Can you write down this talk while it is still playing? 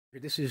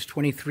This is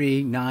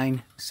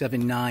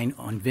 23979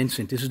 on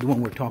Vincent. This is the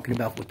one we're talking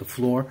about with the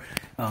floor.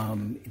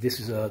 This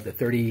is the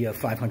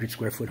 3,500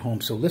 square foot home.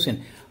 So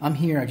listen, I'm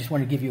here. I just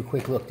want to give you a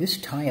quick look. This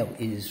tile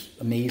is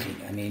amazing.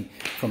 I mean,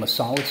 from a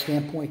solid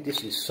standpoint,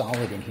 this is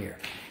solid in here.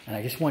 And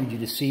I just wanted you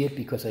to see it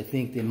because I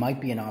think there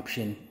might be an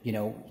option, you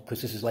know,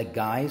 because this is like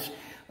guys,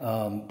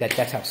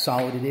 that's how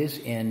solid it is.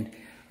 And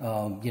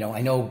you know,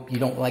 I know you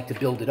don't like to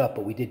build it up,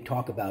 but we did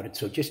talk about it.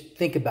 So just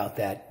think about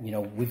that. You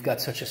know, we've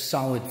got such a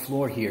solid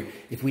floor here.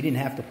 If we didn't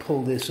have to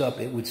pull this up,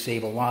 it would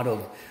save a lot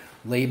of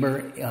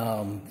labor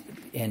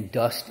and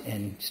dust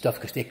and stuff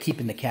because they're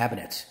keeping the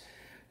cabinets.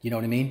 You know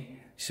what I mean?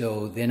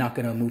 So they're not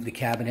going to move the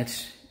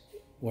cabinets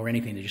or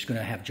anything. They're just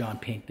going to have John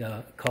paint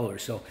the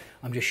colors. So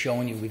I'm just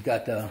showing you. We've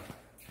got the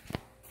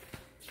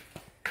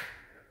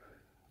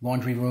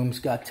laundry room's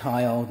got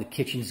tile, the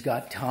kitchen's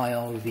got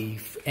tile, the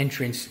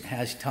entrance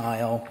has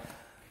tile.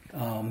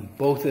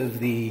 Both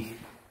of the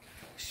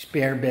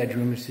spare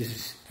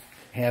bedrooms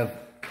have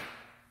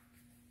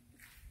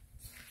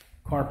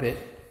carpet.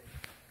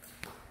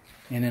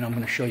 And then I'm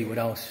going to show you what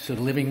else. So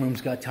the living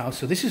room's got tile.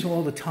 So this is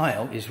all the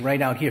tile is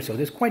right out here. So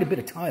there's quite a bit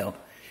of tile.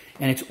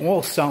 And it's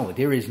all solid.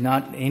 There is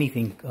not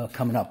anything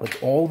coming up.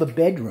 But all the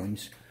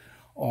bedrooms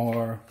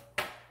are,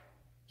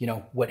 you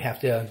know, what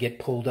have to get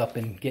pulled up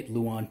and get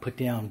Luan put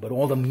down. But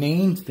all the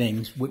main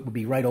things would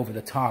be right over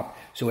the top.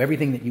 So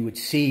everything that you would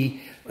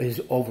see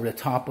is over the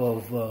top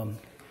of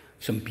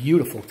some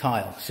beautiful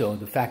tile. So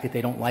the fact that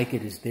they don't like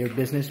it is their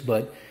business,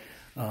 but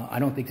I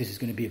don't think this is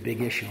going to be a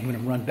big issue. I'm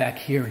going to run back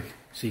here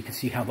so you can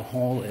see how the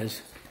hall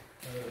is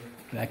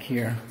back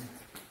here.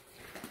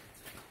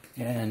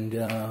 And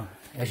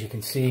as you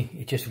can see,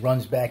 it just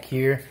runs back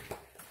here.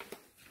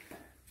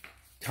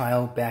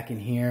 Tile back in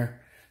here.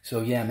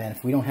 So yeah, man,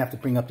 if we don't have to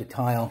bring up the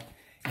tile,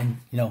 and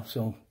you know,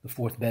 so the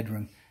fourth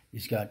bedroom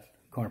has got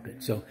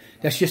carpet. So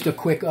that's just a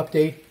quick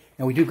update.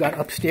 And we do got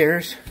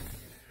upstairs.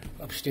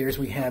 Upstairs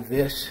we have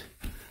this.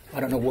 I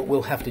don't know what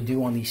we'll have to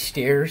do on these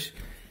stairs.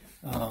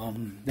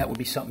 That would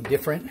be something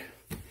different.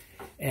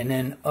 And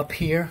then up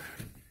here,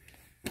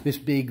 this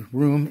big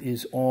room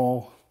is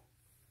all,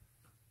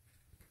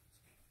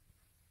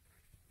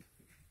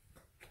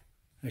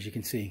 as you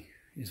can see,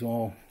 is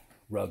all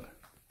rug.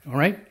 All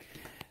right?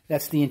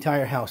 That's the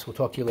entire house. We'll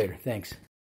talk to you later. Thanks.